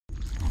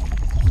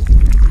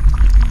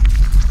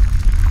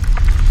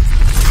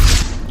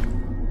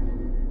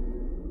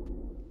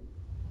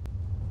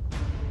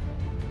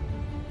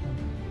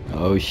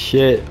Oh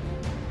shit.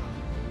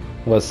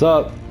 What's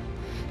up?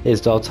 It's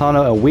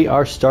Daltono and we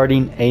are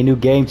starting a new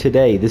game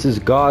today. This is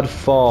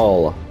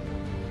Godfall.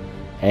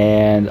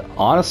 And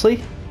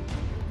honestly,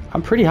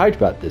 I'm pretty hyped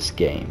about this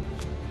game.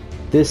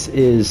 This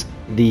is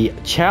the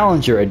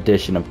Challenger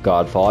edition of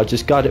Godfall. I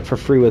just got it for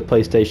free with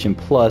PlayStation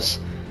Plus.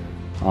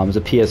 It's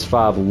a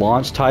PS5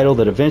 launch title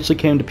that eventually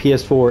came to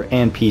PS4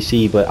 and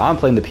PC, but I'm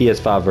playing the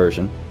PS5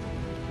 version.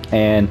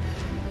 And,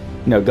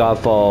 you know,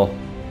 Godfall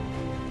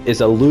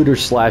is a looter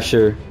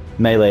slasher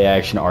melee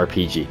action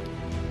RPG.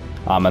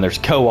 And there's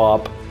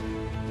co-op.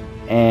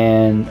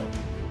 And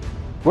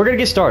we're going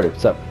to get started.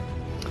 So,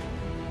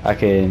 I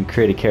can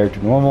create a character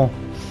normal.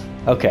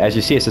 Okay, as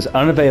you see, it says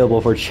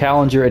unavailable for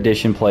Challenger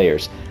Edition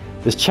players.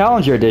 This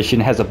Challenger Edition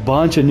has a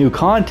bunch of new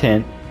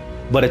content,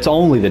 but it's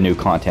only the new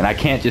content. I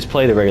can't just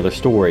play the regular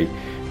story,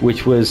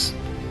 which was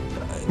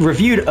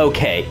reviewed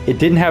okay. It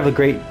didn't have a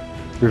great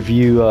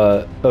review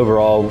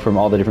overall from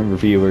all the different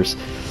reviewers.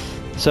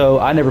 So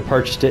I never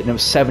purchased it, and it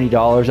was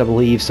 $70, I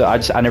believe, so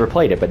I never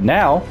played it. But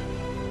now,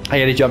 I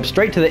had to jump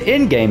straight to the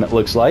end game, it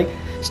looks like.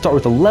 Start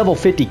with a level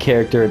 50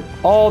 character, and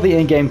all the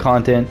in-game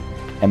content,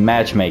 and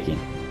matchmaking.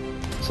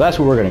 So that's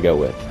what we're going to go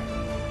with.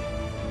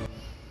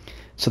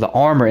 So the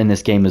armor in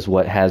this game is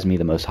what has me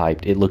the most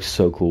hyped. It looks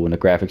so cool and the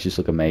graphics just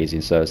look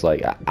amazing. So it's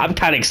like, I'm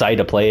kind of excited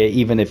to play it,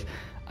 even if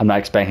I'm not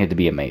expecting it to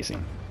be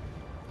amazing.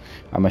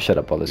 I'm going to shut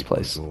up all this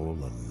place. It was all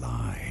a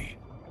lie.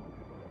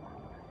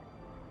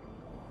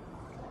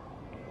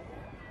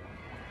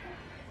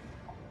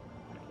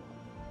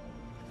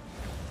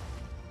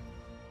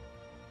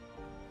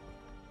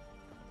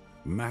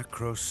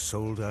 Macros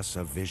sold us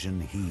a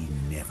vision he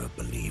never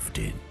believed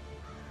in.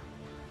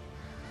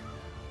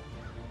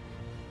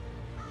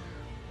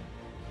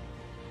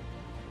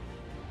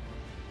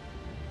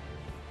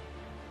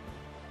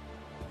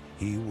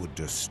 He would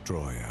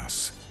destroy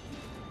us.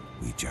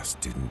 We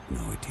just didn't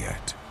know it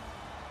yet.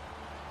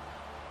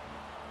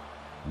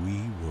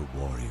 We were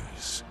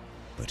warriors,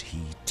 but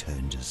he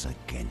turned us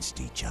against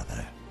each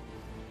other.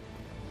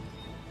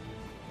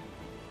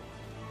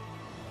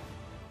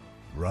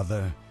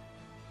 Brother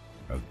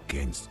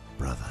against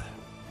brother.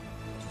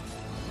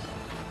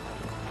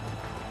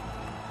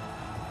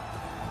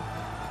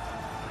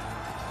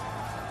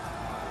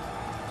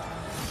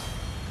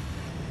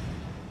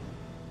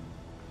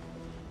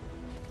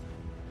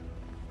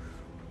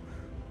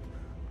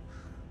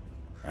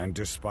 And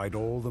despite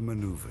all the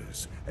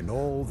maneuvers and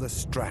all the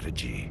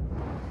strategy,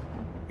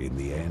 in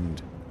the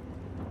end,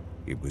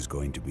 it was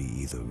going to be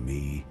either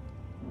me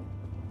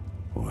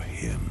or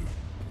him.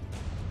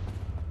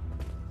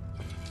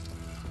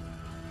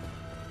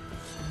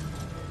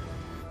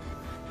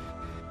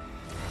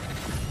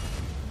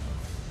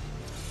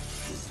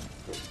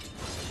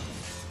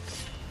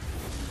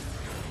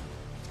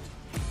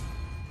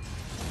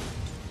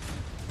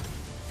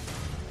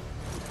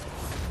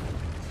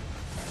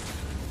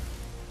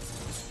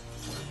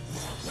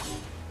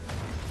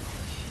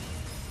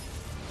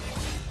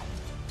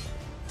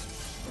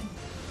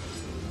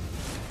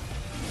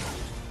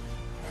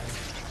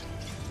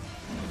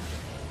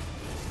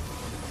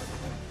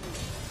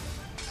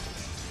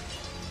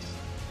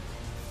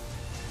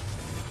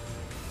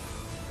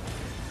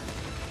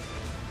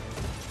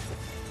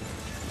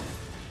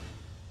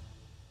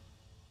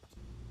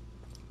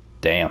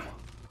 Damn.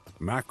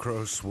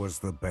 Macros was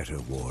the better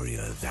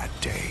warrior that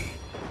day.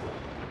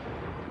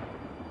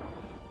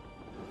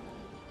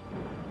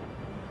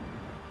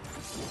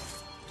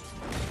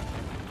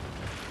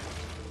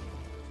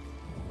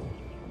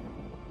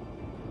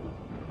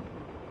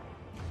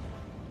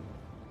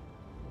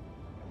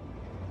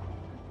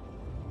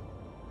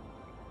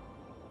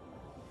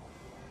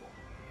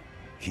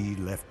 He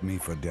left me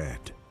for dead,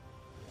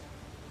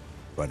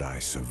 but I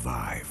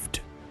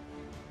survived.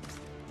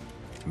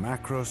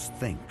 Macros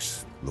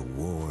thinks the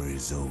war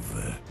is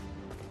over,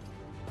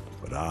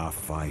 but our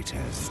fight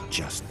has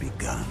just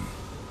begun.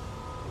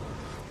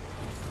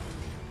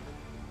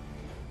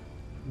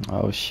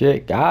 Oh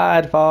shit,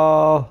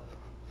 Godfall.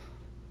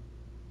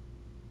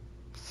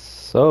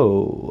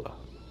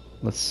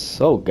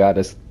 God,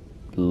 it's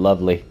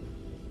lovely.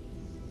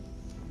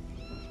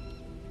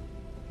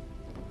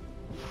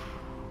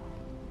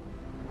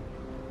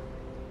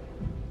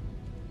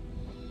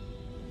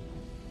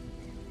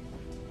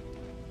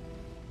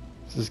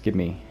 Just give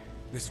me.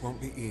 This won't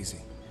be easy.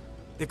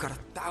 They've got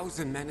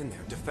 1,000 men in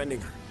there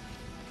defending her.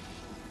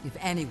 If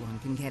anyone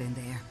can get in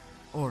there,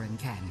 Orin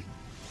can.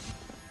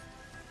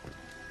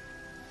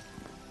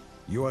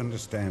 You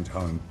understand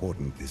how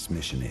important this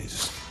mission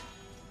is.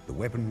 The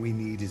weapon we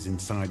need is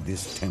inside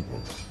this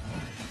temple.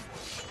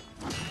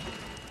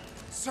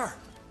 Sir!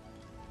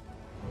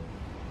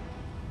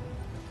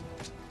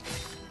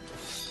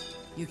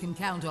 You can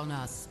count on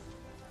us.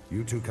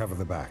 You two cover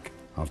the back.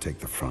 I'll take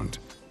the front.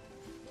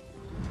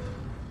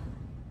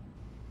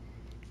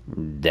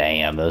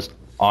 Damn, those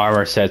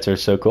armor sets are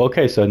so cool.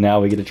 Okay, so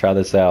now we get to try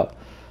this out.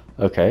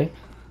 Okay.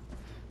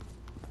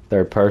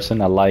 Third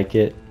person, I like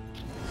it.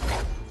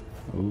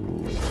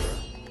 Ooh.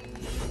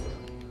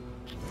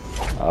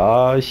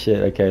 Oh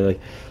shit, okay, like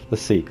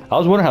Let's see. I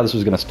was wondering how this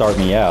was going to start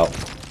me out.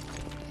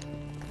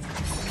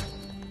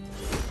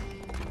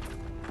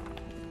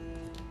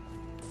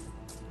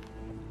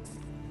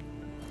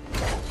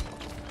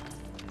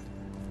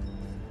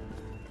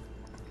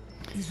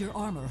 Is your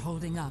armor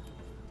holding up?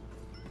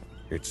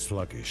 It's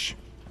sluggish.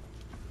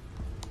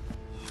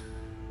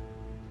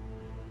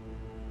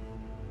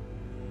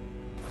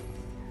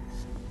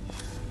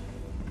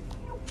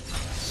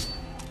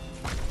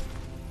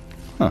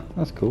 Huh,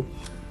 that's cool.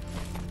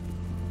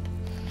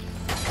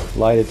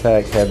 Light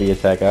attack, heavy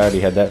attack. I already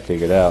had that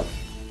figured out.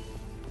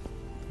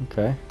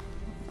 Okay.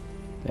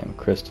 Damn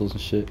crystals and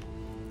shit.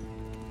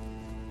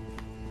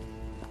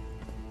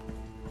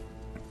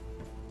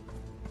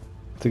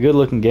 It's a good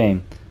looking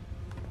game.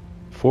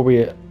 Before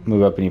we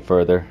move up any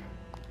further,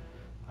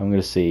 I'm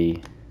gonna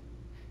see.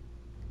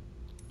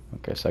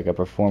 Okay, so I got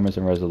performance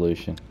and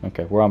resolution.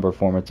 Okay, we're on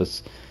performance.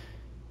 That's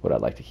what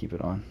I'd like to keep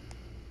it on.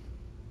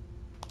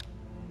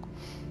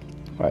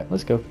 Alright,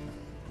 let's go.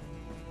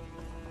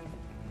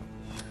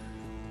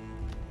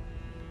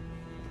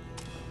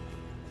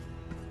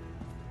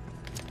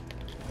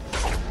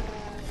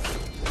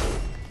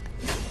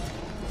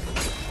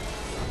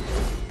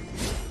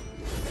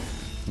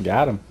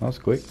 Got him. That was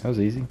quick. That was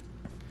easy.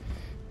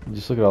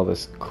 Just look at all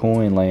this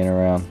coin laying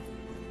around.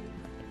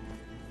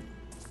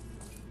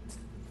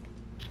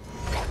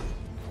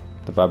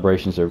 The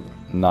vibrations are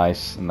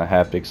nice and the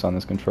haptics on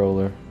this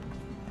controller.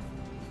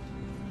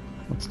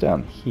 What's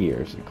down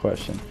here is the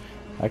question.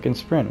 I can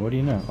sprint. What do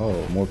you know?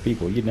 Oh, more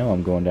people. You know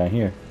I'm going down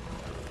here.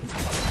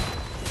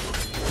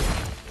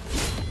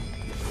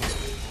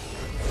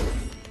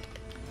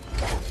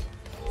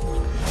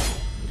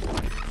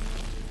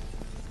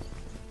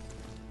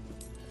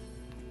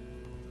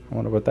 I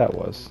wonder what that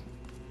was.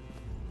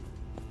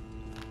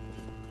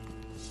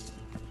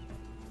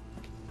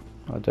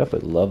 I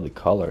definitely love the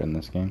color in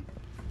this game.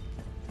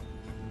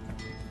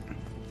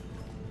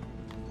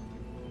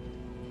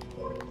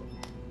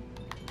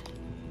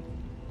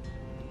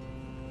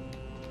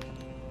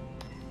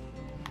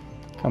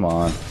 Come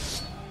on.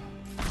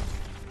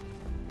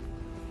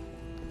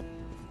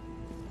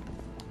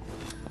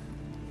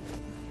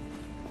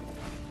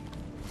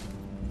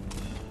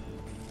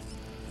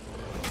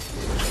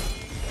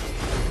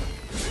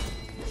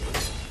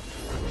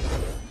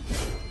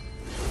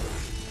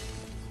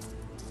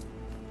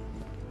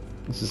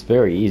 This is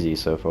very easy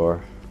so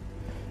far.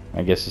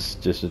 I guess it's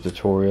just a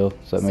tutorial.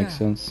 Does that make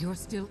sense? You're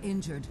still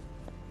injured.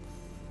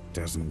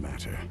 Doesn't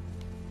matter.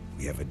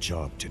 We have a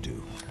job to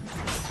do.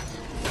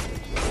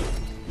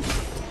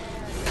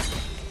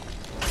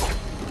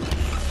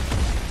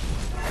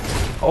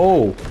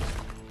 Oh!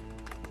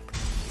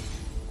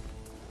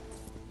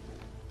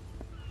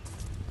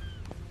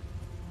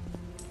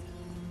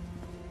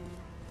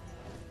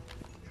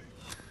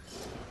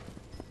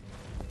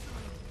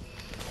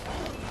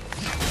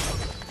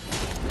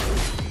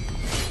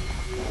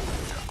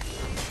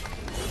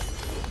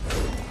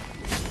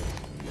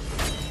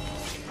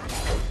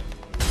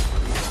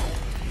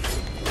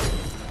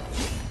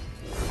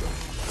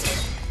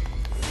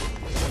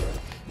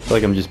 I feel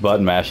like I'm just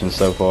button mashing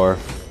so far.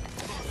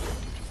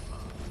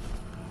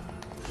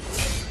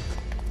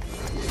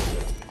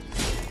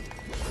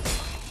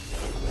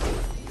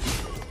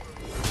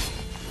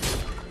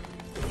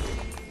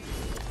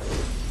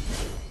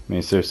 I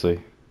mean, seriously.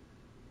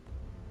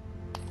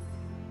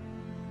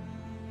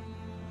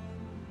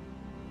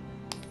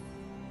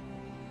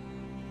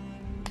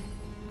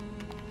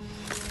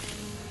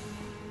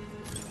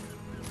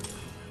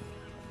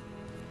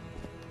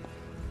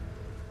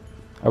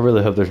 I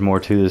really hope there's more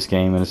to this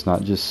game and it's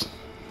not just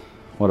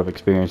what I've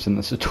experienced in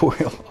this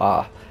tutorial.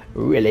 I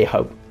really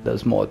hope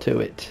there's more to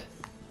it.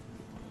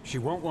 She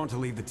won't want to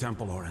leave the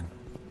temple, Orin.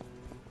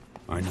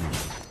 I know.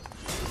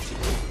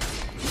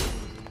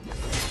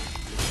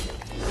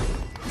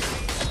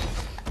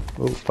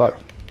 Oh, fuck.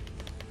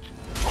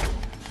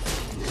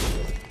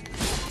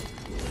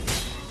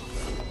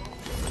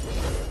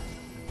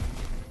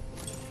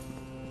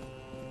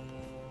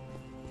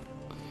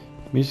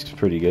 Music's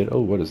pretty good.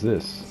 Oh, what is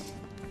this?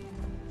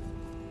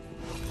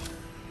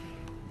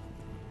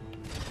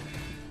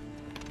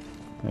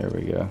 There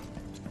we go.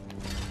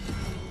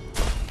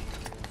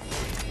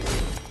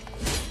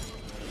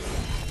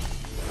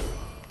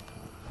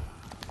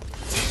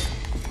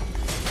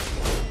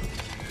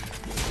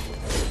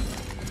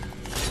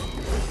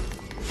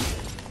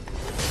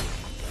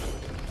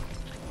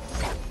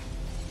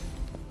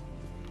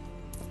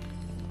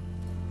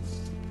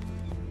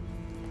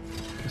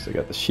 So I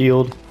got the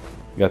shield,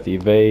 I got the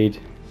evade.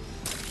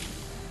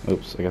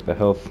 Oops, I got the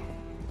health.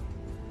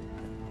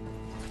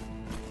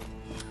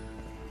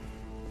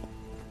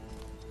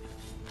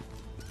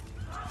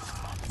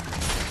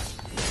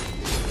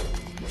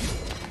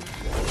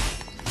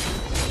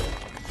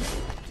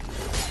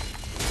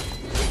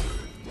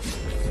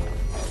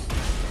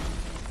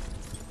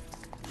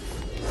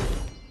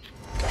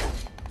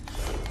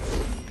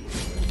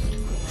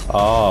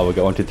 Oh, we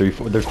got 1, 2, 3,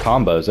 4. There's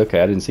combos. Okay,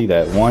 I didn't see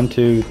that. 1,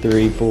 2,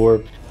 3,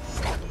 4.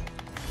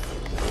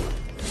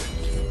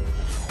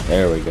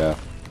 There we go.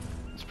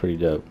 It's pretty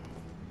dope.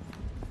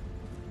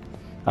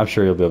 I'm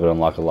sure you'll be able to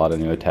unlock a lot of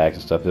new attacks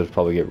and stuff. It'll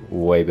probably get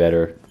way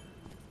better.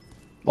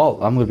 Well,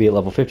 I'm going to be at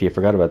level 50. I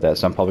forgot about that.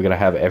 So I'm probably going to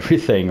have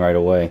everything right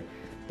away.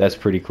 That's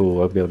pretty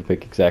cool. I'll be able to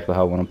pick exactly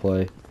how I want to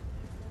play.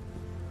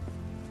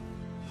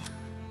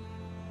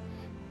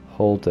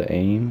 Hold to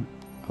aim.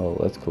 Oh,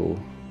 that's cool.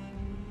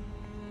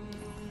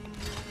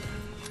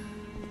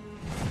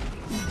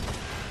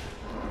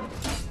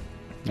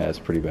 Yeah, that's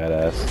pretty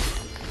badass.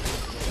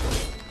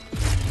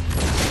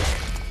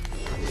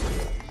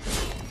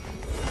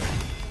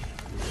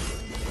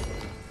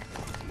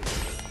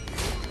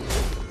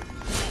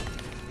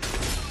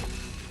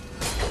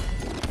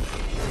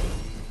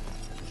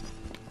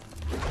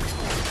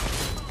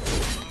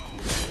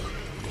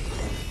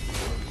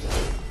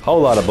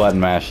 Whole lot of button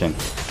mashing.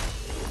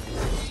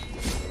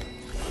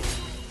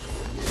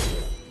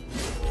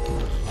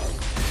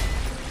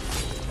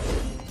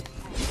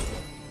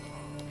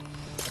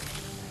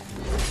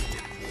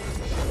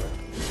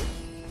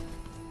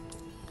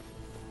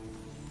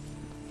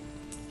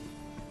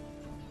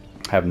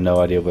 I have no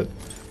idea what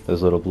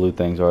those little blue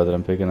things are that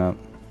I'm picking up.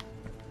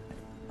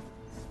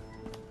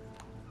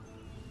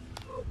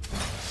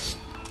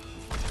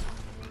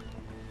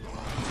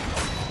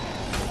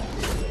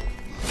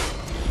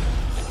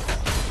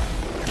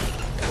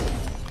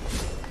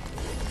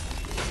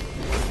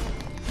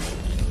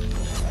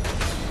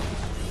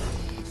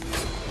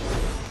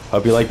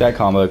 Hope you like that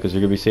combo, because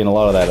you're going to be seeing a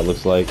lot of that, it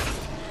looks like.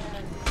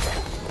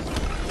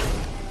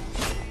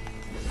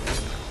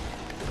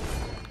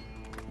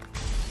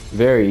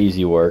 Very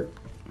easy work.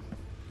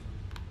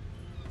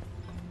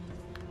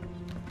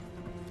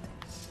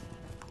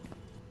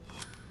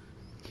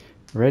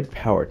 Red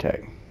power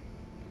tag.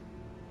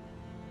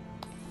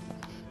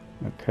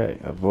 Okay,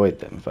 avoid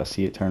them if I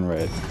see it turn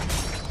red.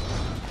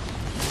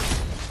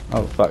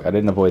 Oh fuck, I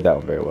didn't avoid that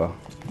one very well.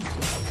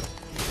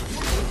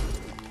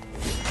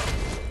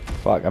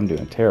 Fuck, I'm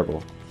doing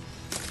terrible.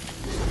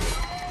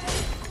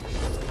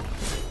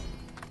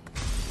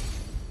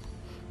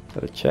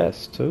 Got a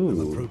chest too.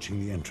 I'm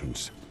approaching the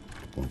entrance.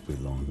 Won't be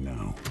long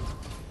now.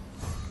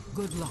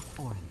 Good luck,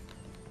 Orin.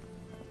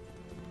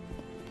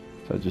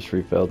 So I just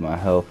refilled my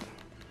health.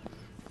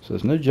 So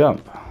there's no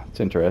jump. It's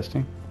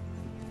interesting.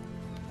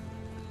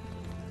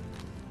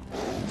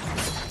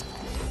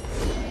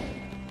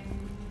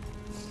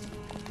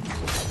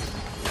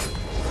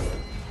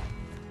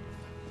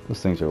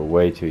 Those things are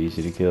way too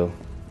easy to kill.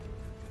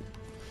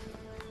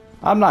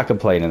 I'm not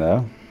complaining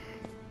though.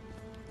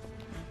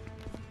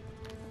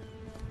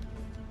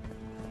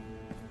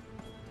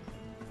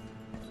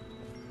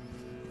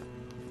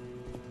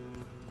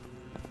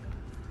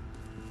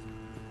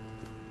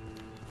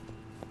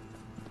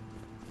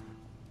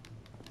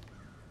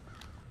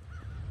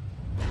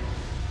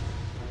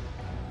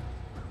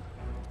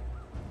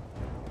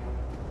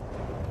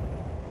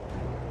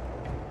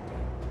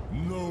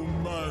 No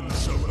man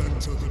shall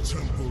enter the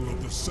temple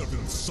of the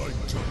seventh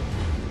sanctum.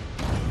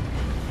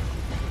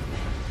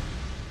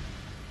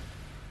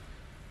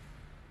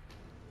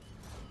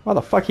 Why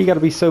the fuck you gotta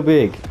be so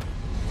big?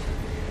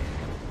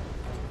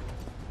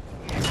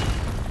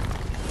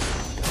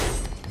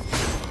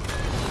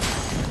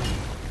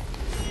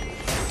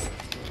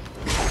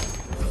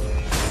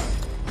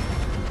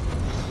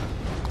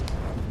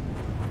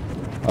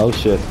 Oh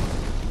shit.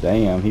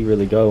 Damn, he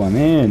really going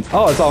in.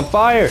 Oh, it's on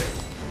fire!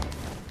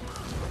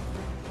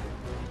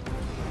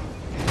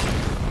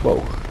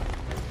 Whoa.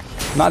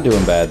 Not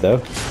doing bad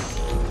though.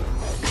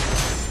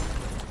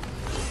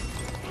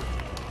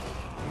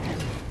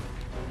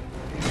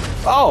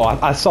 Oh,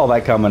 I saw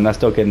that coming. I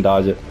still couldn't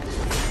dodge it.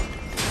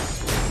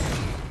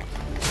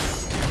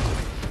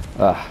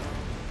 Ah.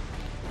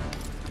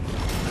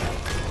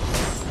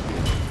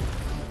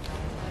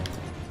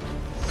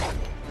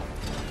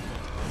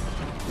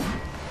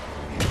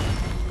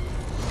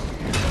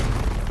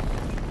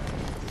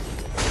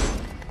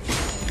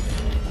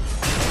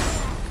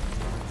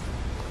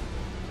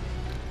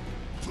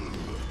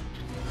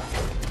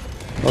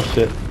 Oh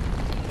shit.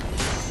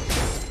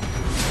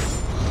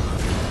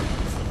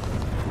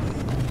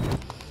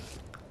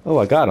 Oh,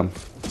 I got him.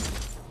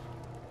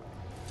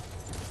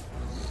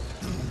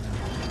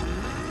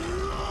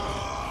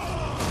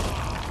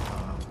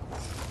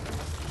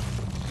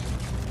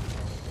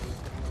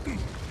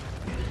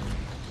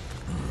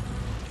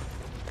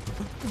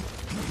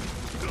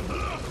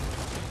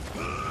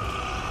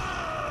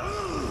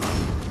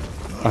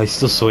 Oh, he's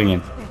still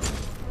swinging.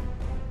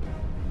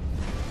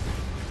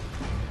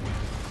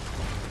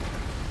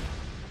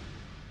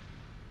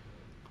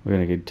 We're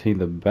gonna continue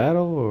the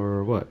battle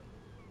or what?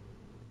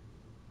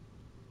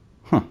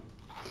 Huh.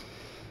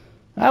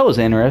 That was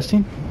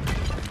interesting.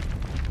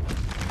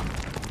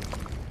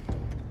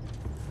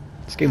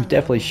 This game's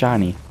definitely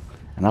shiny,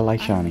 and I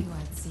like shiny.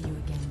 I'd see you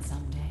again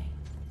someday.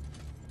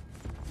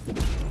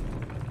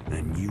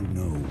 And you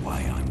know why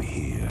I'm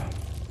here.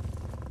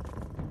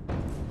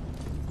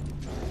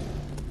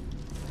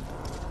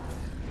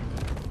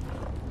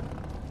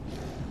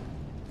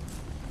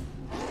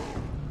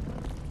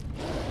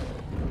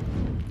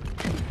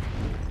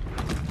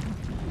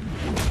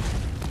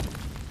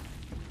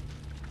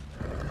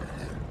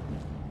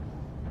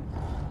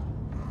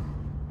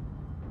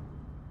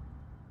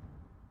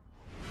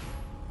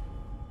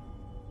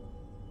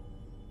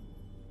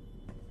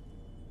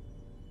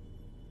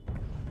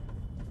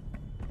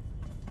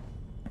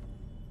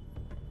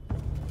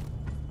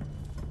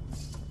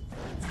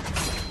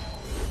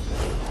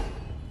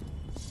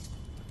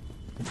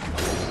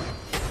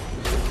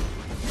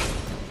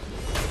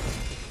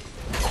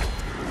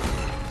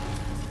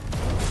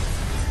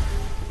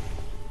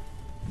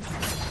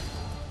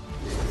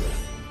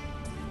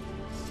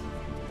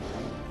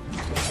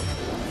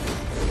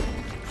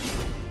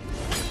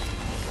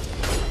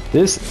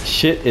 This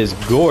shit is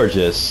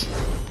gorgeous.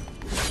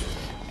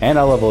 And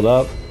I leveled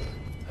up.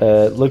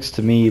 It looks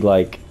to me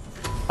like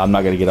I'm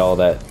not going to get all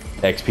that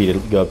XP to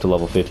go up to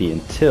level 50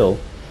 until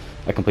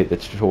I complete the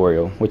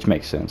tutorial, which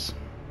makes sense.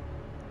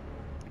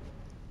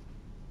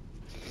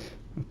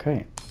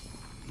 Okay.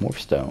 More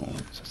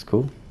stones. That's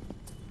cool.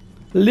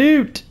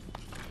 Loot!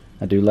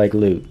 I do like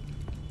loot.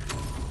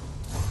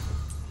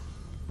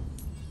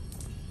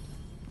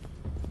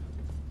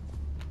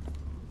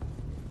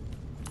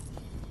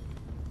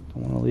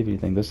 Don't want to leave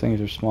anything. Those things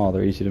are small.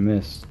 They're easy to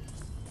miss.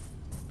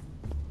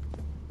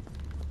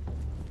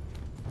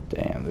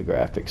 Damn, the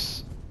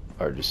graphics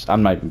are just...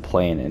 I'm not even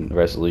playing in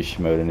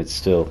resolution mode and it's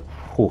still...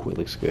 Whew, it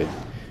looks good.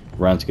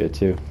 Runs good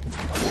too.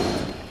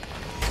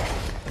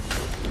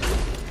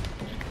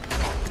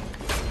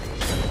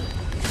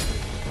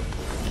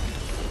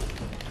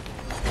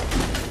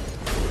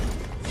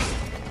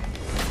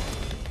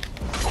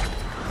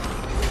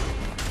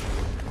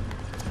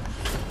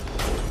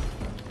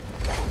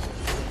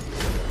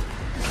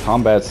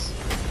 Combat's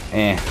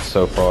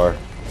so far.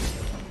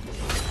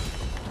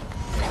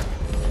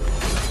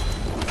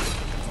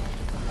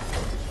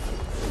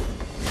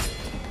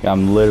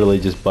 I'm literally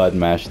just button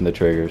mashing the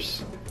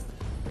triggers.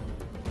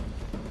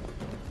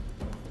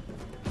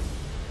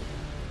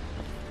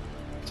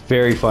 It's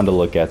very fun to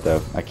look at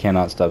though. I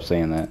cannot stop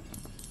saying that.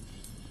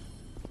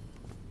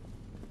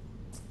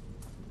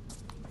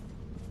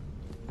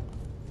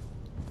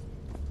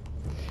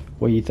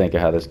 What do you think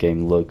of how this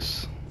game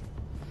looks?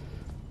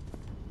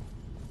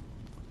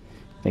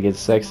 Think it's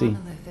sexy? The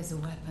monolith is a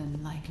weapon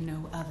like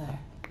no other.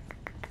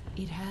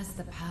 It has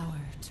the power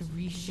to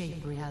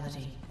reshape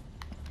reality.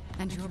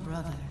 And your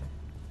brother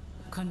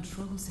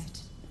controls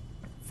it.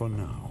 For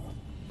now.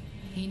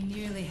 He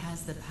nearly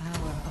has the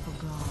power of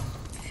a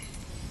god.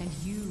 And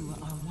you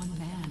are one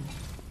man.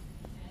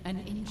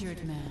 An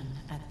injured man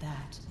at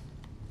that.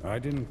 I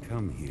didn't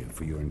come here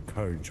for your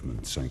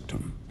encouragement,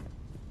 Sanctum.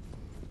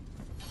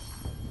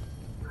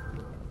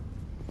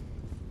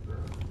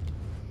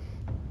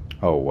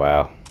 Oh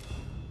wow.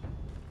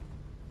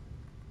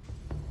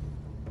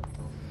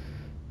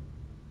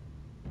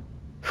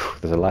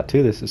 There's a lot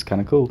to this. It's kind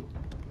of cool.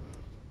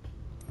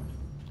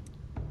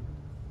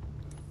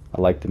 I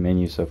like the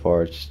menu so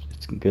far. It's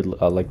good.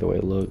 I like the way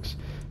it looks.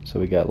 So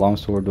we got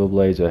longsword, dual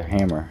blades, a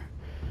hammer.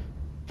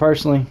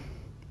 Personally,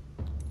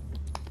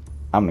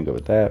 I'm gonna go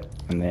with that,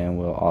 and then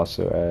we'll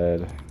also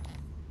add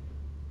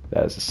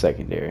that as a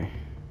secondary.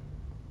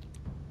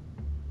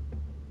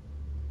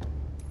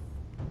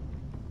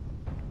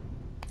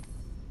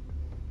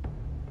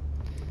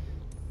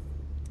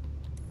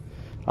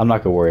 I'm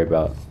not gonna worry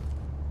about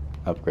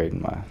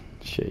upgrading my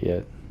shit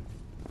yet.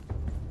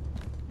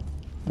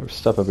 There was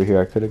stuff over here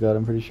I could have got,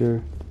 I'm pretty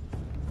sure.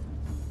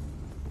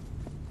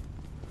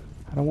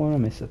 I don't want to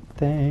miss a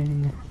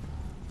thing.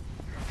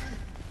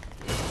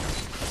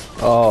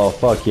 Oh,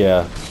 fuck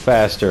yeah.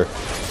 Faster.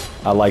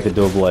 I like the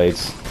dual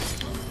blades.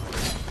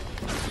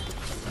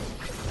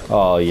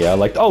 Oh, yeah. I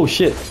like... Oh,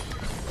 shit!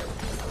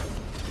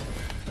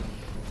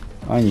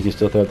 Oh, and you can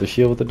still throw out the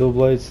shield with the dual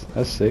blades?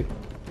 That's sick.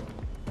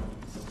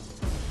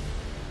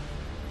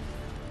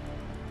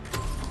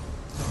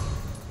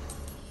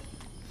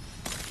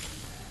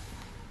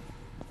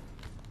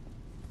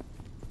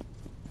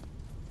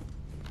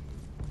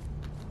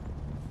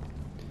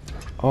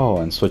 Oh,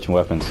 and switching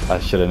weapons. I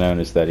should have known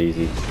it's that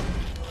easy.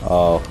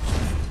 Oh.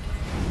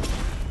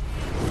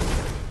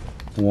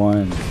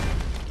 One.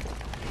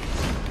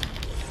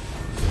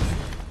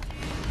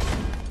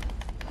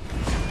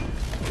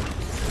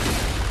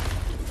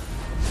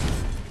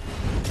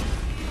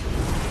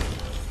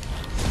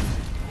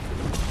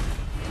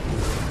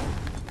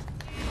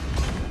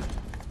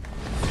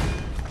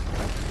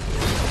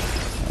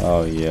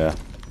 Oh yeah.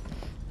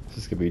 This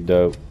is gonna be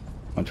dope.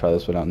 I'm gonna try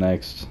this one out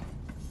next.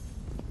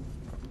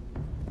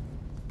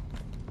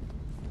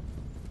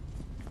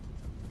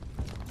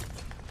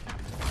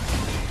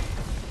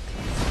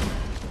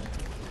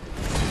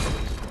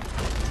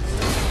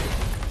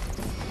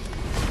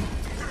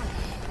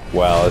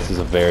 Wow, this is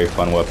a very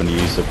fun weapon to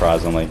use,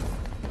 surprisingly.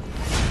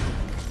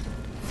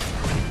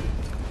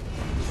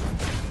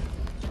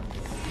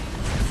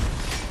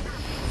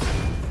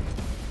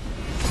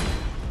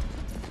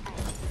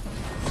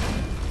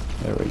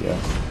 There we go.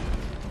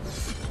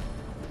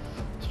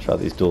 Let's try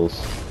these duels.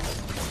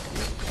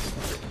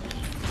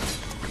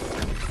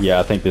 Yeah,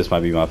 I think this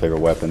might be my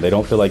favorite weapon. They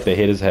don't feel like they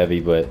hit as heavy,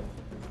 but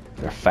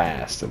they're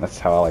fast, and that's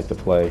how I like to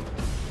play.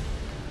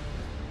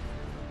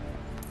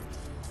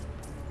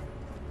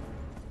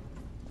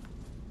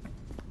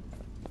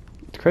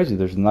 Crazy,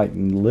 there's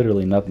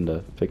literally nothing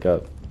to pick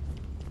up.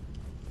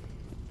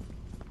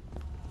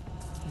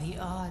 The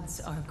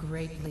odds are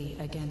greatly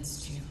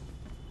against you.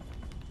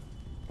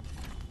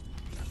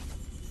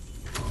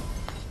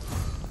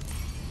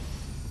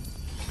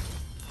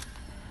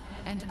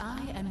 And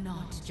I am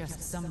not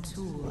just some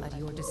tool at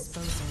your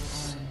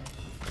disposal, Orin.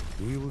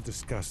 We will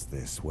discuss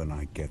this when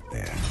I get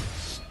there.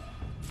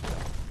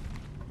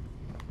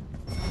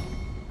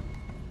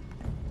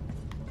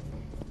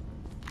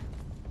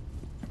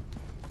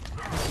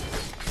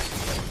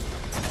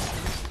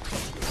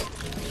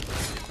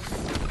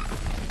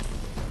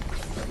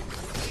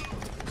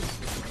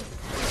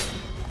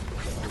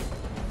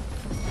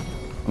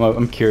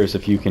 I'm curious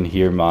if you can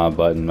hear my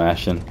button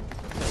mashing.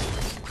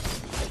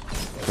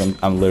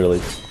 I'm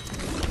literally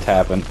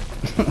tapping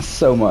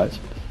so much.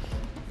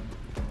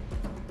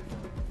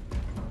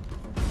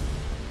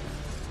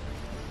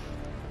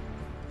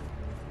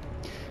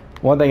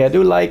 One thing I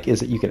do like is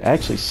that you can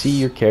actually see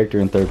your character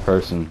in third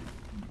person.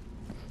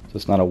 So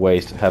it's not a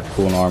waste to have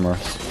cool armor.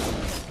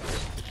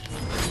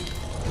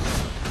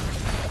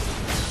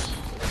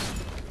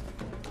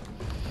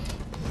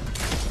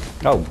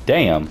 Oh,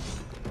 damn.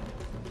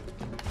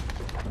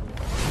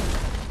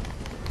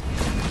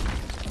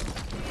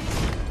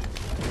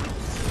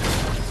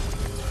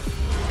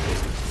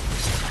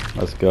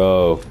 Let's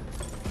go.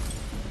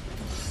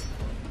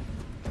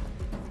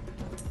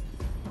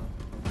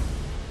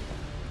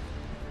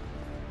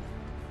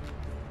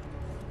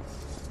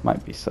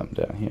 Might be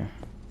something down here.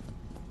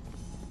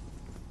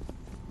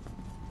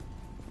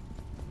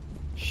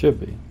 Should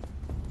be.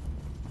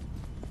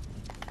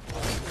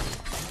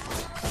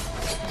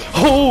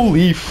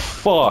 Holy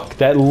fuck!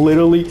 That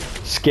literally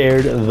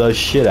scared the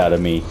shit out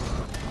of me.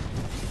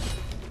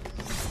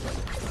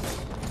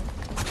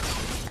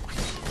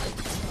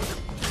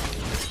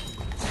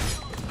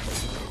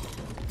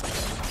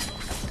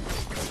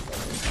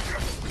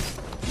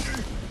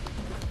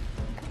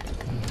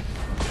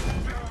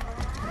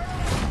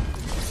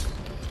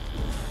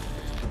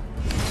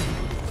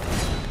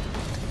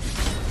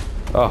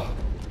 Oh.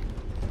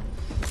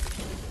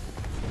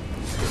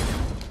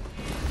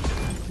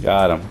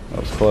 Got him.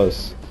 That was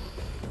close.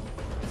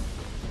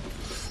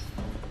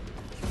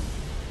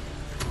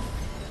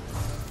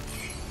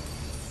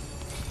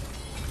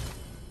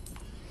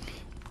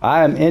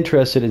 I am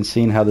interested in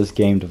seeing how this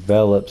game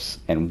develops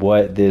and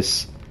what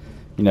this,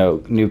 you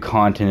know, new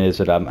content is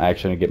that I'm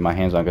actually going to get my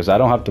hands on, because I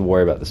don't have to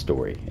worry about the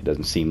story. It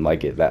doesn't seem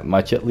like it that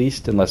much, at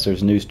least, unless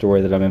there's a new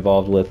story that I'm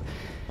involved with.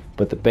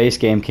 But the base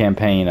game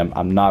campaign,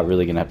 I'm not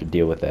really going to have to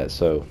deal with that,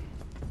 so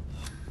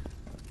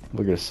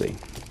we're going to see.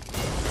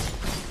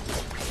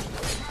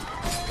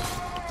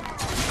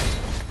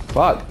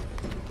 Fuck.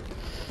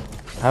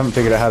 I haven't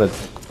figured out how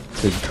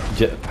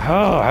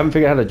I haven't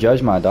figured out how to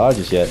judge my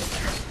dodges yet.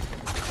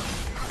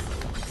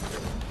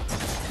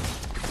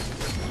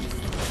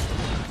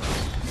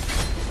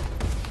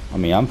 I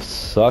mean, I'm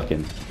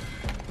sucking.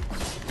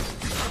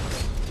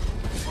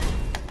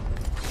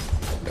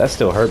 That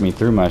still hurt me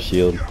through my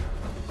shield.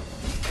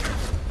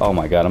 Oh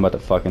my god, I'm about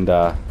to fucking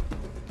die.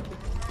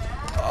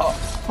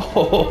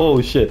 Oh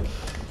shit.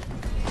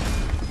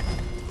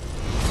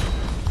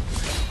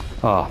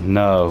 Oh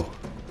no.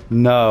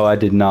 No, I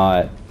did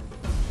not.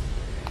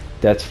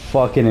 That's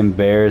fucking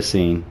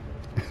embarrassing.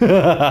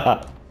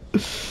 Alright,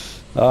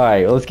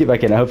 well, let's get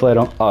back in. Hopefully I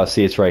don't... Oh,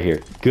 see, it's right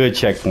here. Good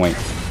checkpoint.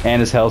 And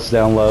his health's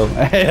down low.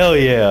 Hell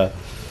yeah.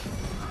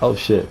 Oh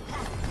shit.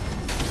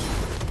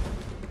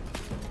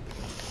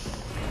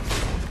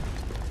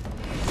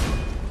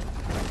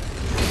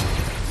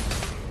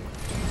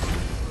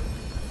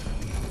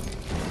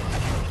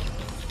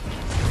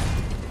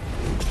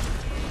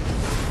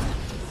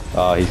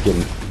 Oh, he's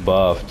getting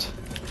buffed.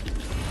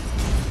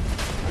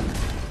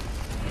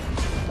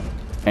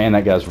 And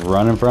that guy's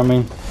running from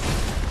me.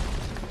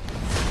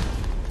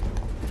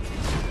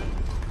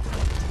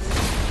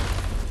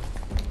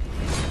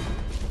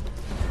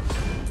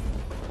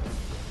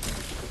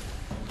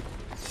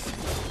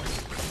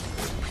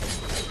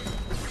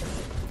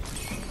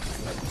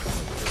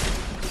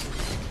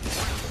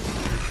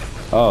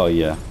 Oh,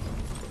 yeah.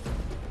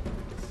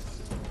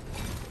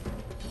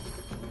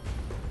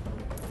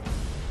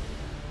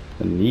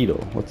 The needle.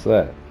 What's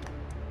that?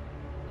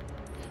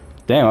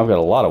 Damn, I've got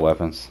a lot of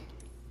weapons.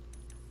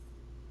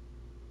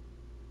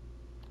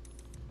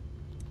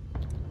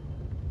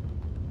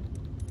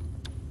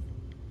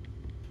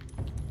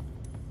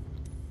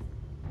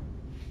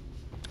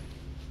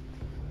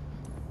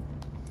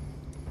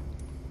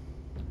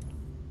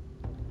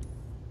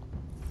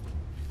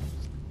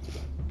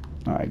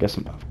 Alright, I guess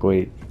I'm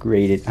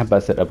upgraded. How about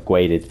I said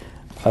upgraded?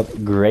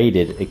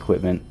 Upgraded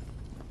equipment.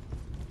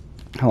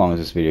 How long is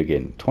this video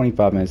getting?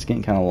 25 minutes.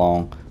 Getting kind of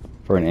long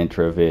for an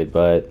intro vid,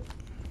 but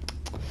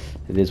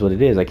it is what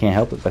it is. I can't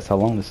help it. That's how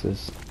long this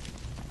is.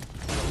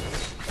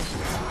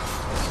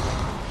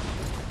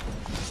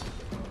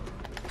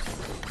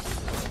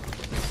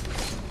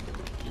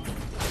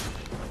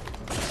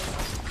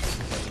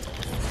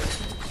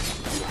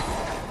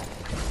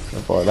 So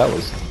far, that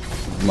was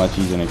much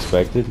easier than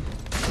expected.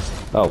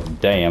 Oh,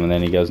 damn, and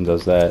then he goes and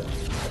does that.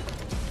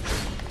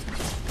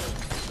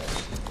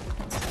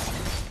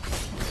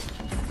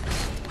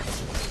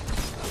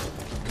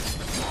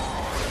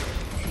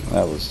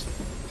 That was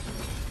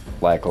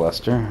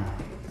lackluster.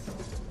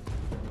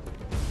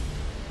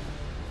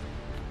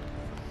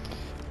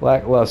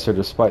 Lackluster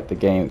despite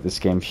this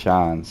game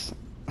shines.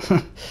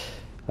 I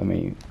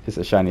mean, it's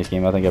the shiniest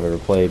game I think I've ever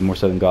played, more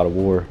so than God of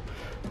War.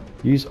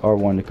 Use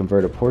R1 to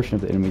convert a portion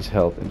of the enemy's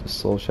health into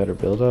soul shatter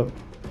buildup.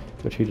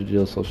 Go2 to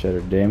deal soul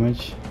shatter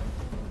damage.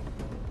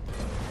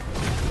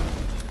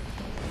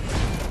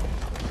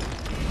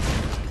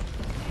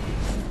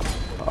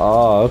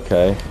 Oh,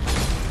 okay.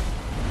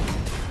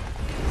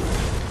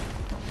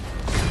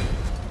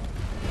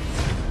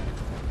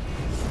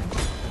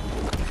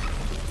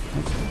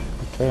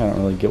 Okay, I don't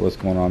really get what's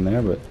going on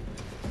there, but...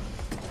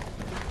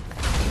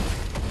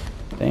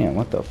 Damn,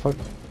 what the fuck?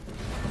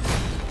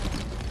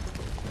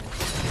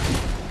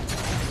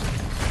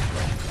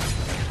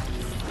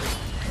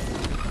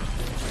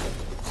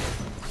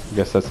 I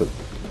guess that's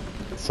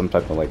some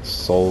type of like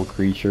soul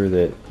creature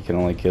that you can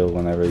only kill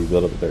whenever you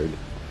build up their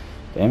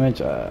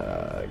damage.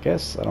 I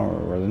guess I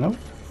don't really know.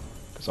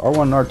 Because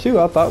R1 and R2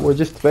 I thought were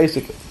just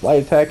basic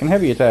light attack and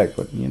heavy attack,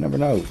 but you never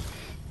know.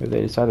 Maybe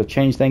they decided to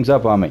change things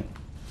up on me.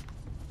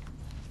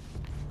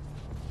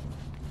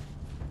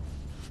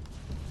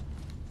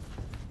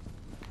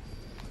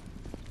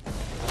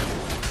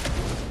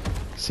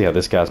 See how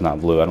this guy's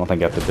not blue. I don't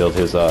think I have to build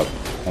his up.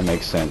 That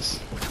makes sense.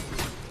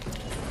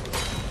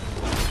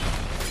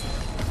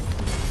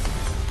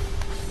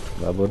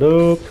 Leveled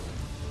up.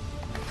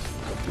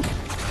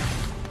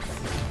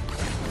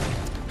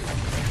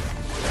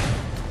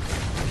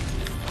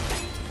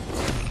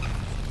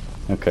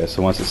 Okay,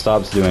 so once it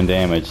stops doing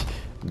damage,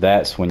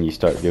 that's when you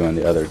start doing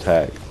the other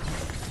attack.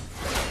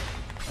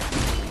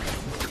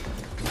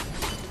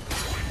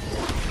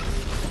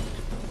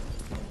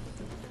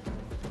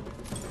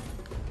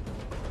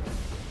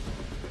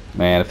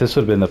 Man, if this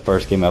would have been the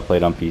first game I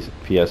played on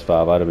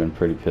PS5, I'd have been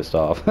pretty pissed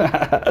off.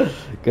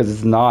 Because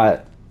it's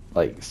not,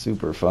 like,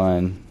 super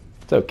fun.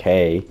 It's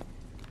okay.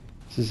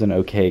 This is an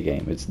okay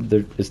game.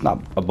 It's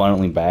not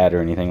abundantly bad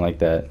or anything like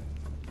that.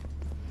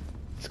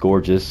 It's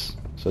gorgeous,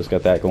 so it's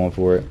got that going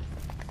for it.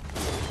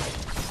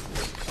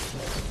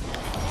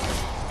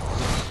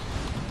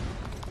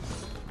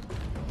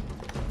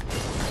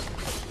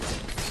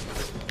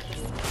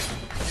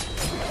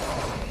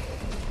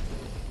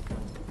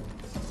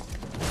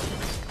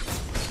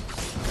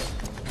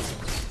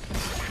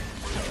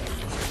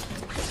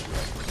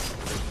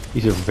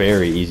 These are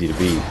very easy to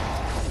beat.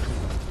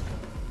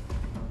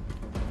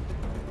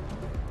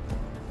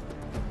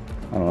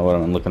 I don't know what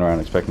I'm looking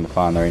around expecting to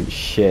find. There ain't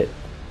shit.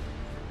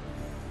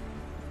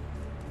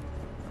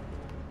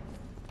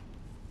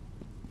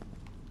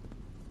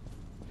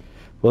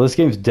 Well, this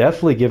game's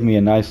definitely giving me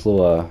a nice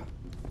little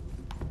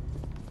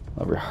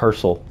a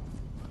rehearsal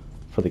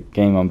for the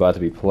game I'm about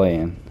to be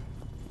playing.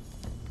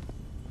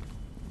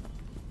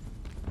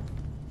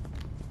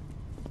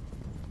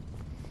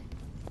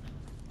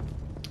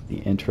 The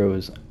intro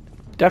is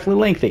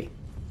definitely lengthy.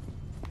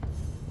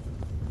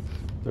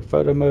 Is there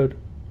photo mode?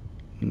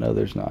 No,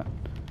 there's not.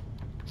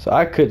 So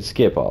I could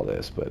skip all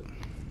this, but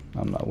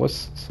I'm not.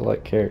 What's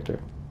select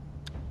character?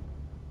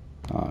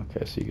 Oh,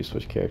 okay, so you can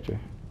switch character.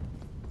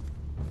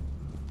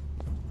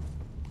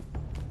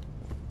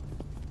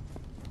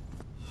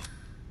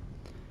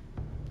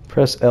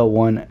 Press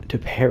L1 to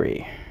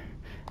parry.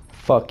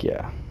 Fuck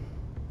yeah.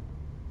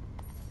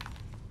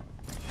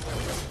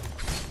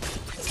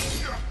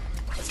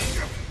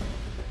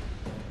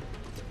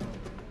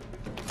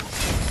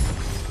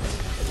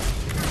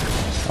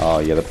 Oh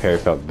yeah, the parry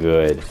felt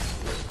good.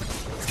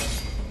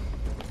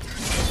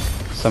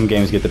 Some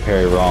games get the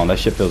parry wrong. That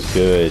shit feels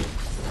good.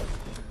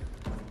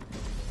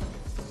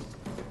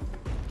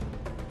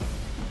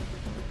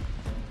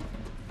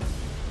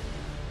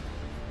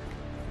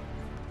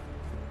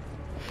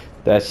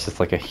 That's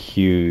just like a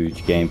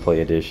huge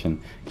gameplay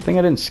addition. Good thing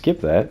I didn't skip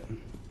that.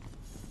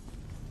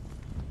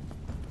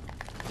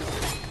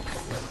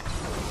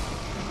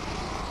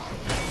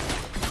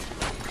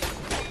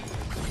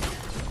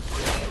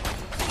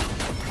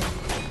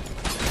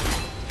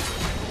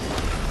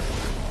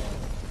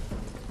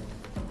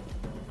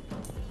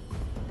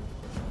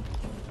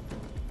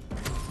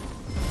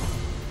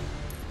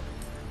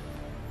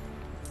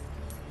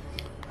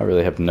 I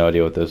really have no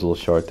idea what those little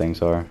short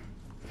things are.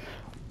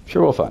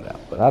 Sure, we'll find out,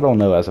 but I don't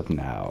know as of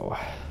now.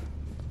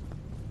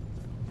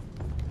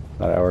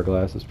 That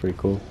hourglass is pretty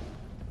cool.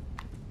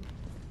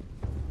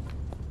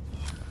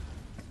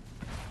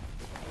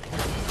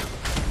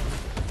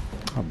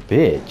 Oh,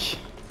 bitch.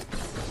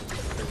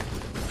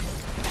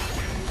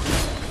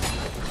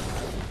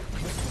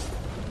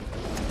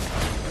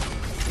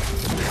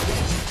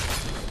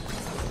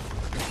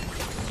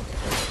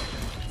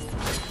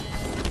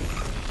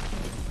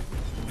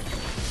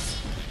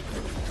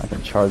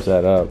 Charge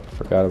that up.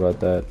 Forgot about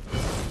that.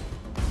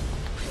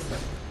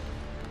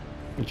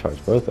 You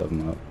charge both of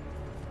them up.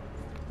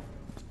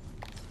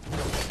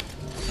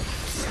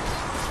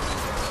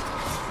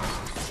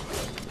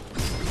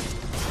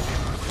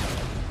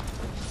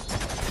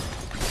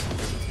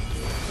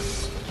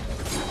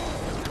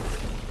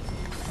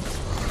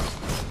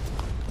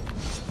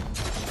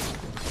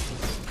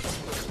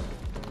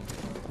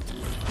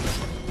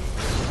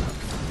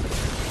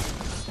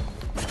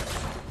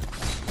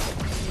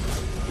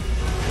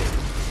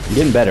 I'm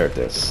getting better at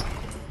this.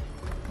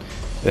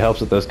 It helps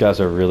that those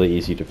guys are really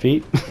easy to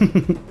defeat.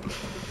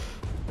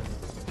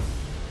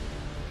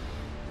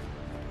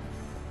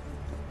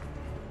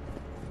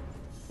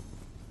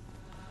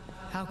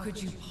 How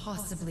could you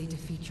possibly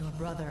defeat your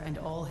brother and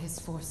all his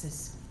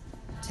forces?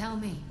 Tell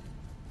me.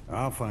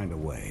 I'll find a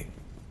way.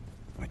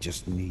 I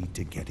just need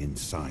to get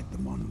inside the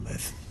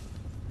monolith.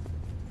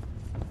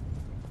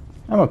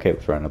 I'm okay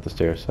with running up the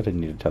stairs. I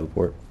didn't need to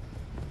teleport.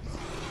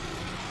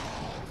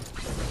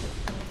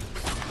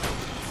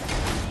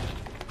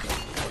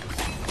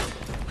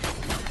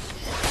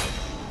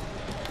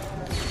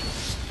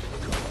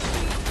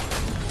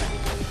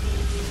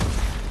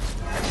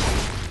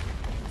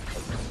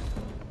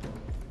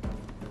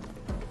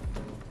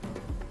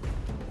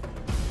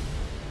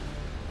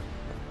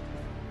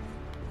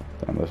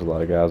 Damn, there's a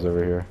lot of guys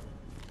over here.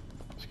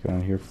 Let's go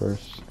in here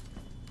first.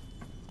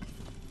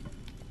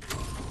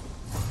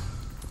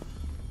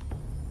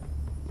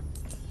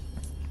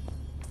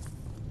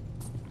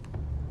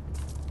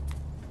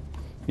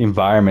 The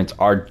environments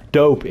are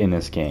dope in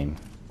this game.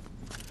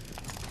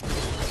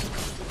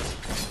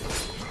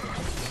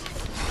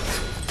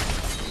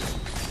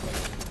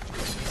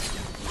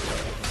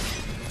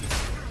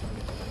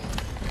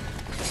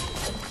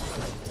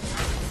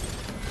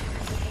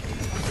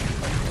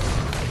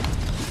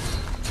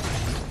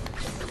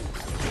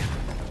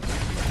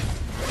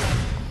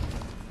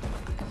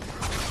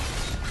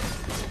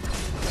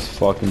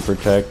 Fucking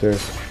protector.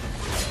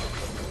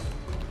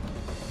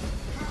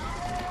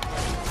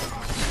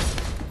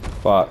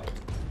 Fuck.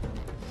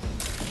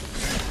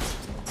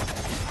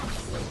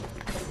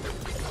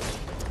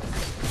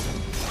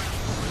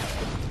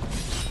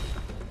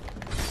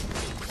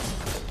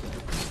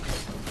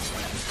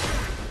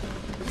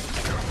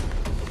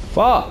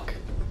 Fuck.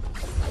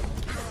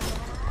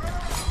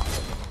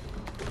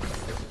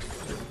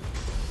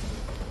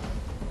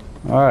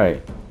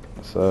 Alright.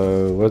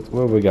 So,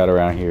 what we got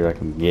around here I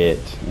can get?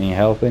 Any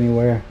help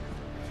anywhere?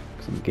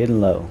 'Cause I'm getting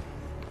low.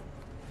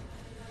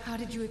 How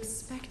did you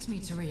expect me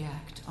to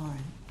react,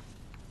 Orin?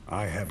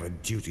 I have a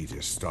duty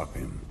to stop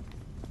him.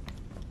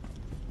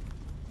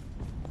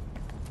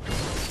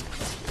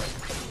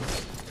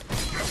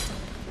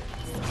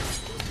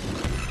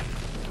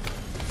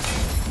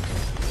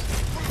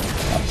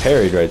 I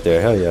parried right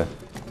there, hell yeah.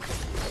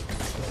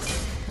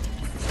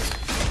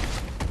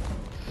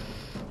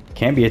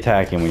 Can't be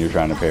attacking when you're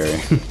trying to parry.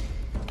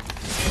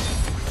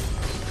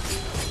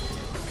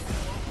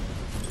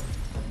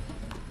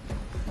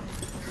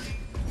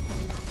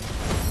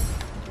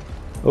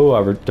 Oh,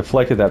 I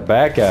deflected that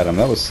back at him.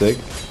 That was sick.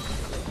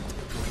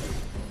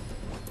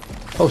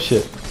 Oh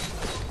shit.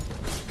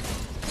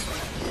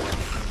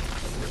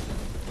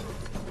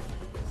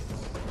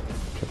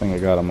 I think I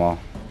got them all.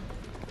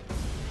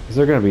 Is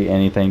there gonna be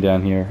anything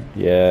down here?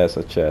 Yes,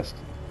 a chest.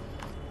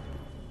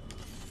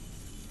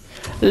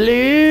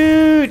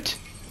 Loot!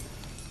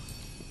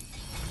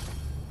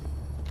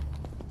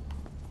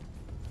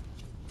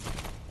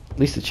 At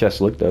least the chest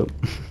looked dope.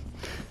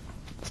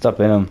 Stuff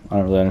in them. I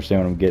don't really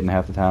understand what I'm getting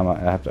half the time. I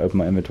have to open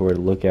my inventory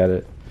to look at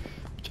it,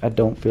 which I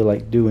don't feel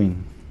like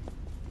doing.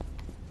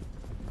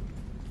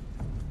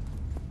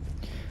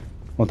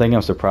 One thing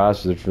I'm surprised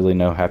is there's really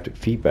no haptic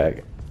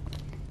feedback.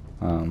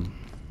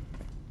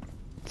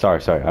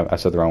 Sorry, I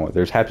said the wrong word.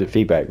 There's haptic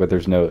feedback, but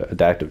there's no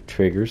adaptive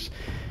triggers,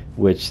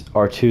 which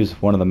R2 is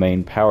one of the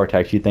main power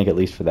attacks. You'd think at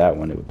least for that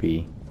one it would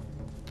be,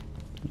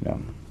 you know,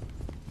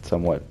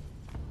 somewhat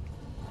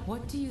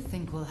What do you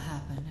think will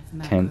happen if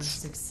Macro tense,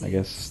 succeeds? I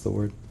guess is the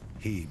word.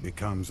 He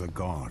becomes a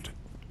god,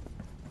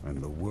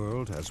 and the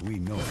world as we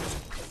know it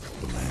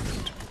will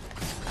end.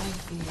 I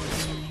feel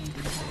you may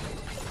be right.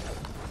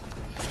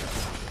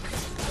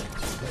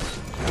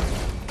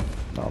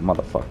 Oh,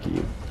 motherfucker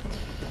you.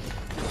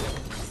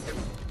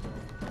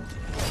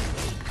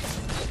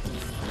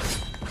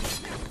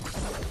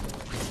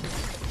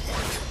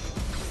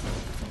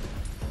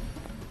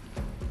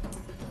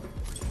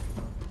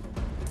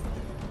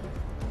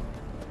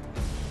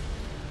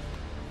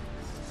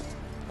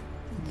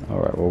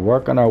 Alright, we're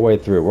working our way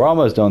through. We're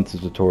almost done with the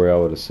tutorial,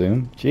 I would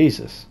assume.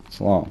 Jesus, it's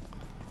long.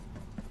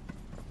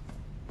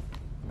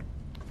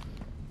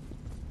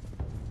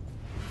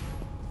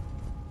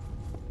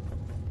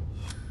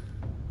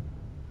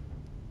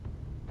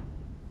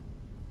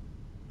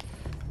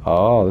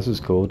 Oh, this is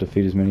cool.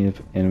 Defeat as many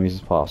enemies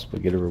as possible.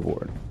 Get a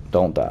reward.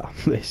 Don't die.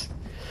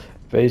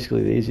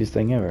 Basically the easiest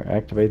thing ever.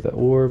 Activate the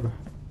orb.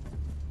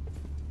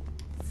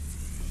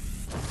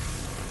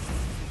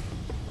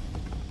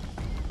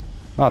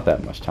 Not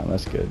that much time,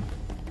 that's good.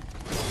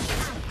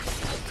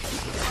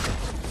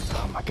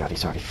 Oh my god,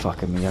 he's already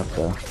fucking me up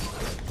though.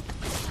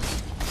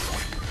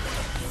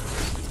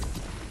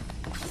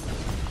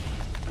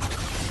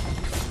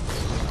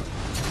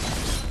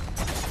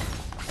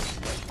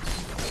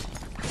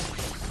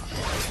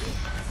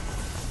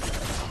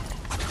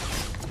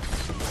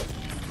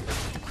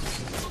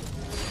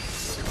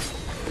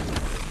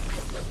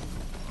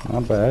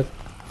 Not bad.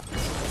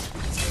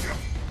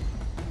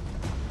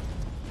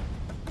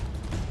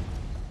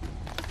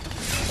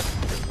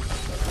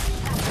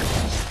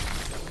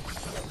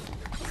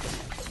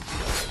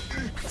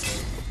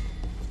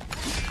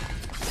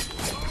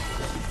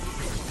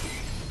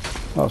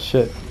 Oh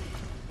shit.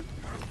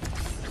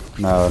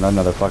 No, not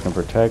another fucking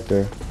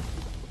protector.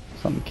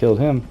 Something killed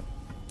him.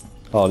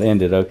 Oh, it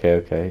ended. Okay,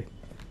 okay.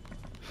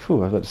 Phew, I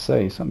was about to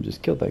say, something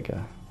just killed that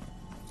guy.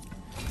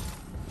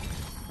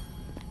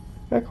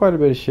 Got quite a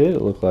bit of shit,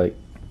 it looked like.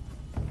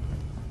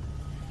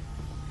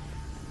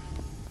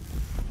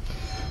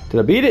 Did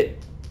I beat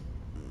it?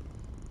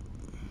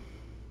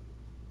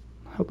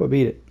 I hope I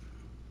beat it.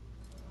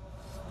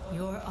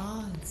 Your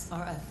odds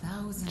are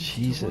 1,000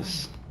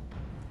 Jesus. to 1.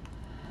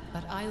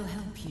 But I'll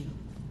help you.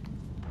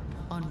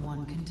 On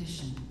one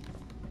condition.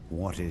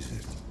 What is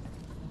it?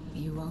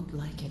 You won't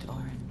like it,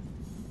 Orin.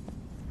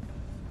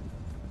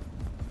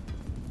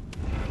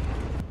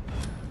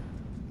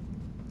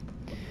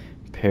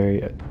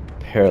 Parry a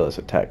perilous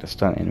attack to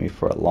stun enemy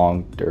for a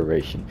long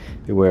duration.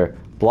 Beware,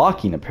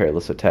 blocking a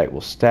perilous attack will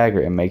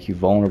stagger and make you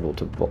vulnerable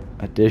to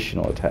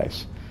additional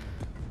attacks.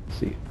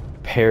 See,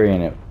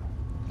 parrying it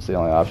is the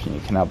only option.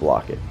 You cannot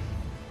block it.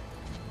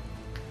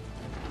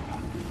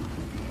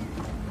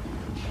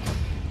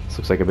 This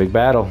looks like a big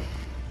battle.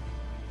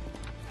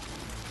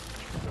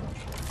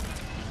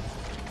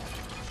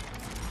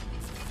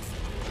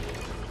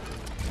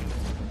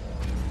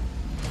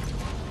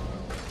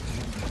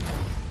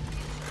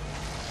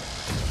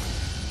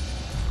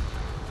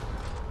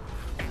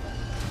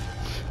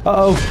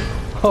 Uh-oh.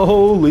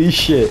 Holy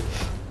shit.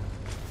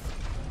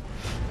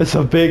 It's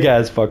a big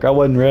ass fuck. I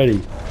wasn't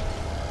ready.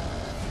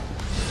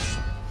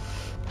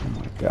 Oh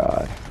my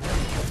god.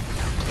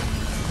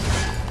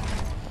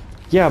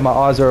 Yeah, my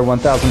odds are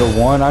 1,000 to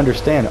 1. I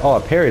understand. Oh,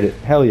 I parried it.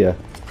 Hell yeah.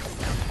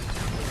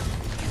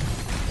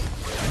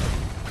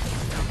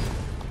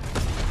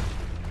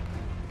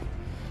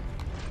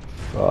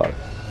 Fuck.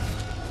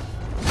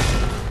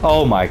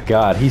 Oh my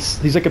god.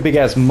 He's like a big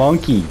ass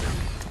monkey.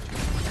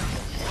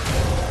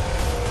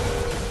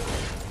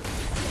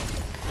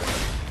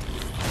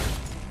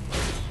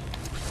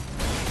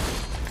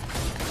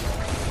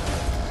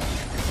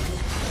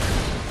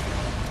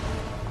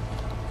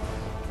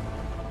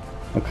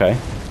 Okay.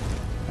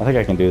 I think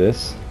I can do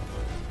this.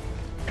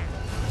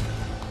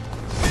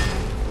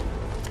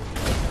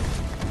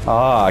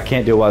 Ah, I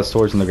can't do it while the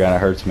sword's in the ground. It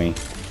hurts me.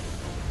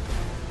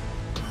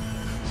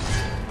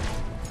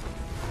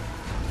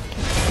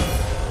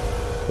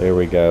 There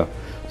we go.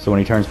 So when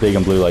he turns big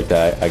and blue like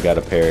that, I got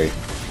a parry.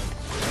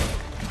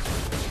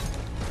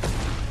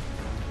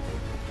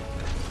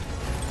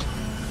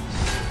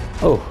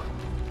 Oh.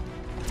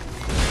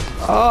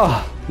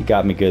 Ah, he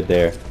got me good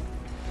there.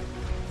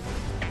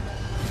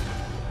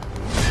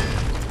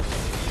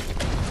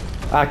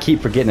 I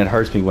keep forgetting it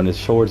hurts me when his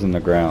sword's in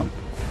the ground.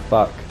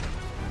 Fuck.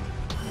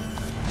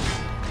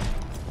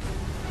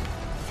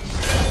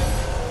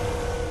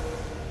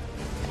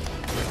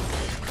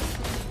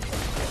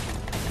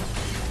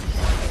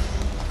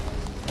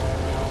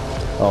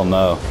 Oh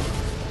no.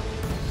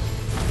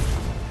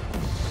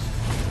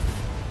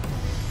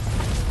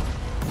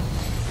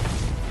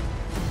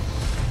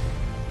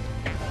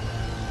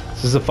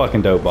 This is a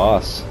fucking dope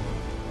boss.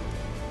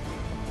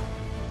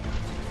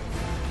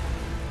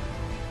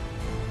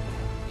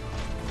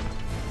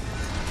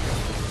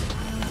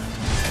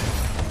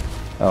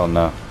 Oh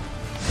no.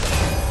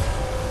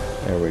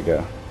 There we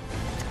go.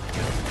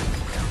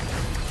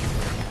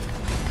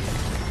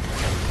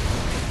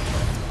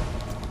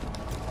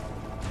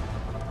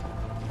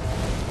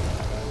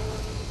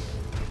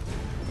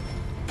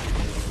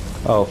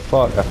 Oh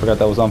fuck, I forgot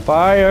that was on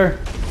fire.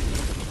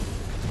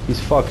 He's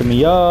fucking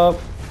me up.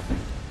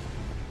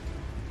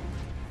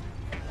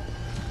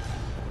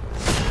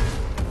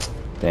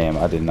 Damn,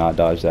 I did not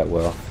dodge that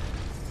well.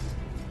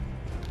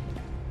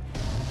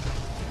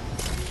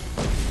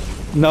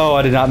 No,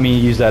 I did not mean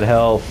to use that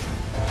health.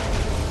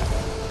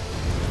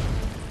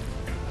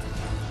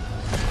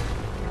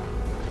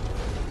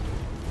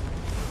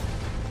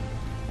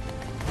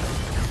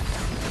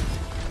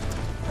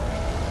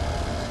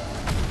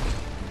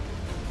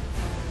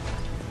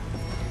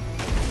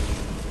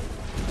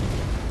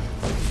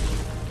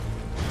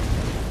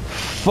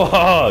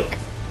 Fuck!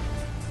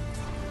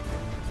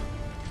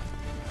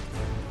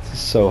 This is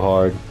so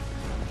hard.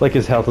 It's like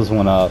his health has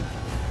went up.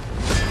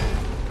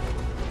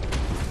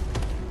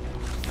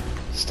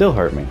 Still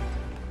hurt me.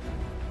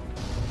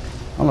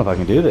 I don't know if I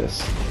can do this.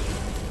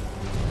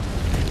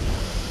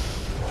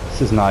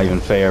 This is not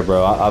even fair,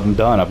 bro. I'm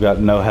done. I've got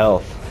no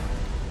health.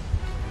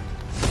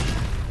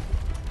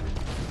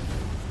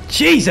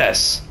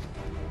 Jesus!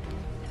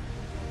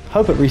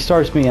 Hope it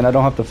restarts me and I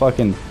don't have to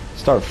fucking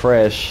start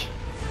fresh.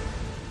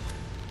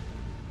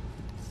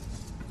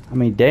 I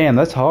mean, damn,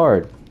 that's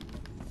hard.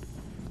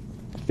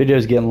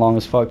 Video's getting long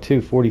as fuck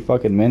too. 40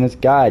 fucking minutes.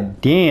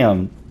 God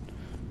damn.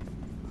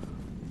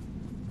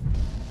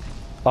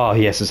 Oh,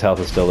 yes, his health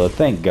is still low.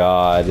 Thank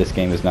God this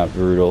game is not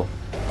brutal.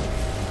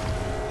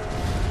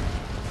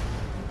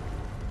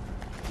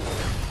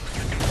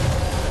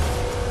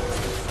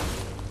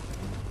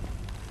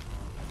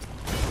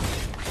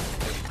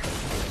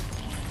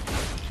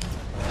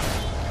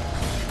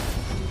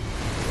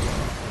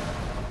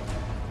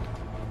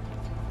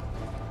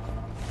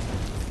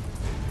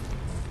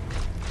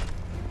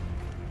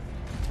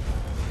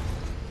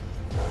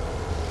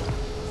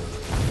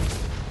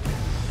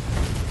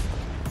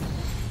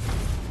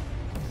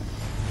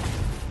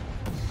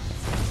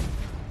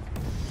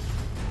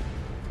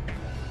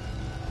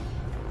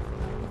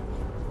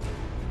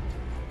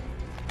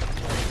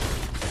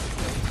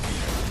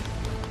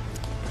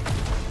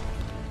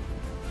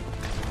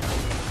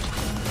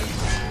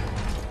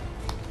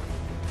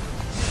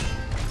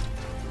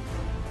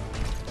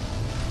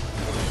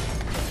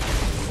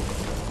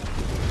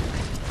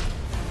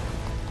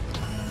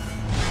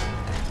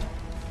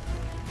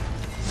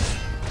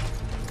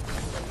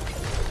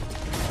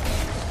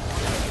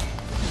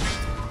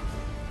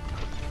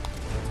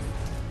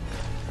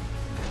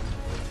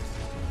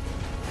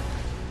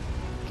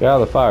 Get out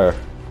of the fire.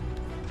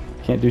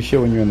 Can't do shit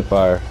when you're in the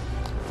fire.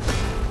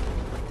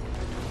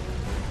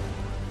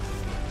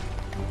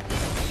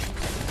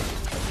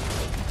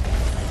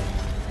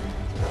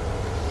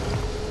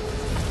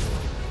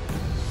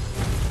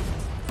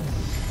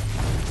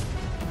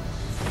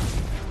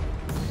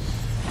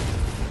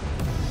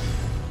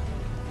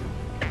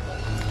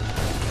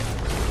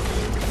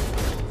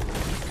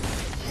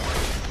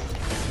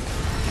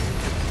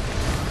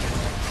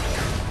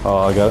 Oh,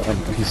 I got him.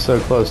 He's so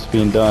close to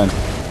being done.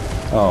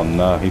 Oh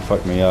no, he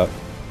fucked me up.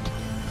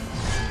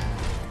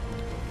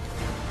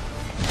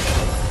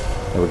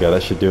 There we go,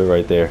 that should do it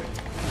right there.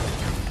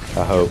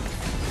 I hope.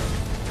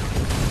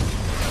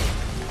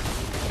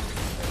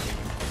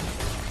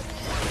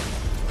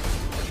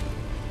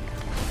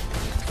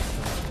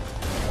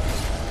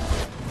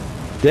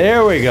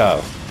 There we go,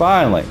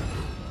 finally.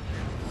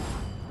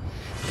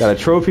 Got a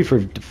trophy for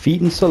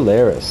defeating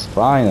Solaris,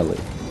 finally.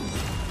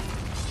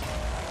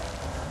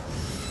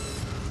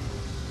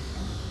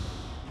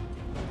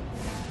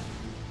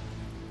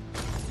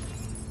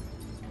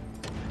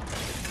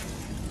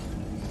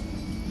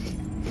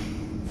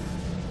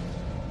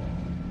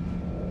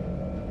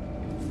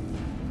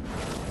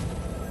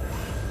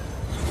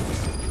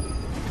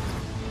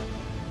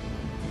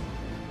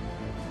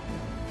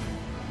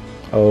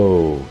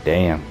 Oh,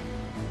 damn.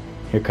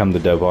 Here come the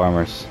dope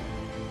armors.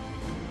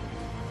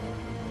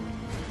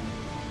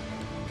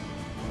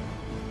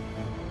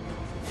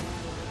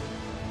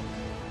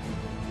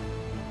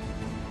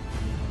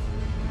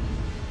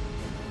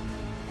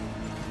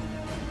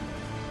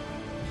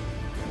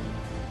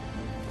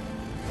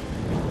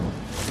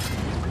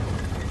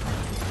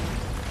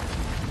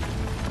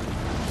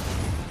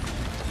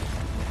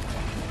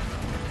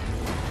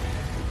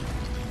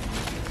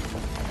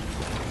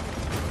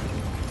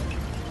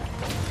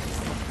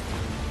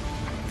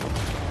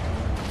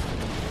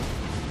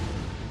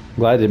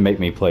 Glad it didn't make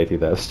me play through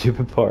that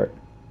stupid part.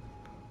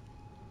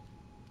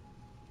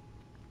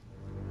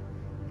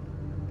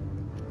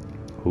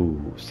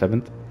 Ooh,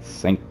 7th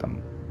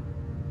Sanctum.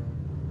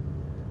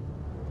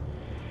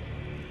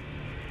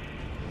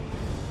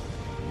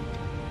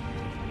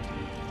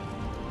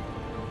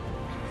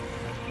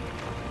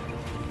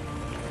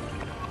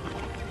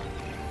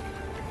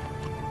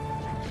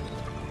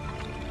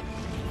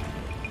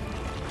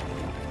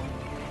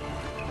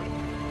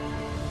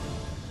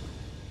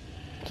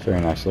 It's very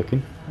nice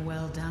looking.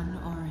 Well done,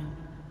 Orin.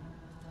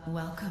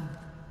 Welcome.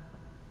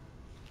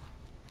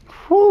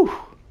 Whew.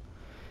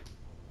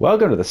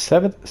 Welcome to the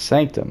 7th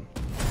Sanctum.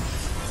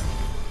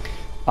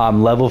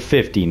 I'm level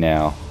 50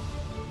 now.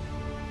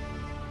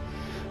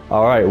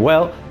 Alright,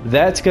 well,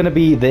 that's going to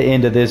be the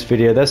end of this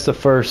video. That's the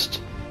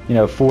first,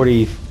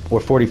 40 or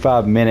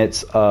 45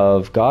 minutes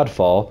of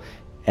Godfall.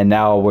 And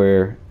now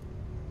we're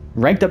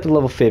ranked up to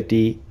level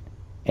 50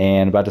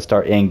 and about to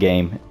start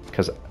endgame.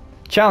 Because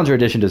Challenger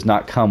Edition does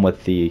not come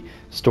with the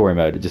story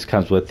mode. It just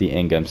comes with the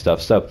in-game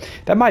stuff. So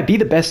that might be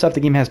the best stuff the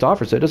game has to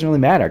offer. So it doesn't really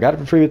matter. I got it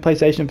for free with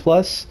PlayStation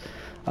Plus.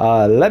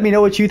 Let me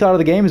know what you thought of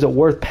the game. Is it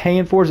worth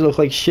paying for? Does it look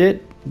like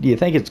shit? Do you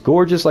think it's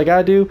gorgeous like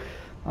I do?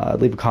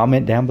 Leave a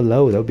comment down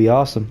below. That would be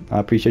awesome. I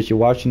appreciate you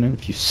watching. And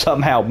if you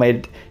somehow made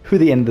it to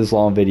the end of this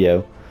long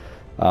video,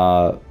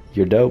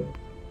 you're dope.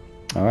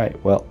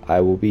 Alright, well,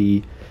 I will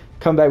be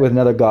coming back with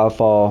another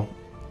Godfall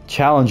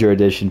Challenger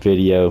Edition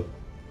video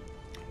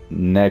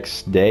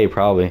next day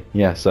probably.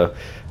 Yeah, so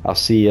I'll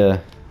see you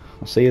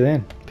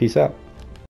then. Peace out.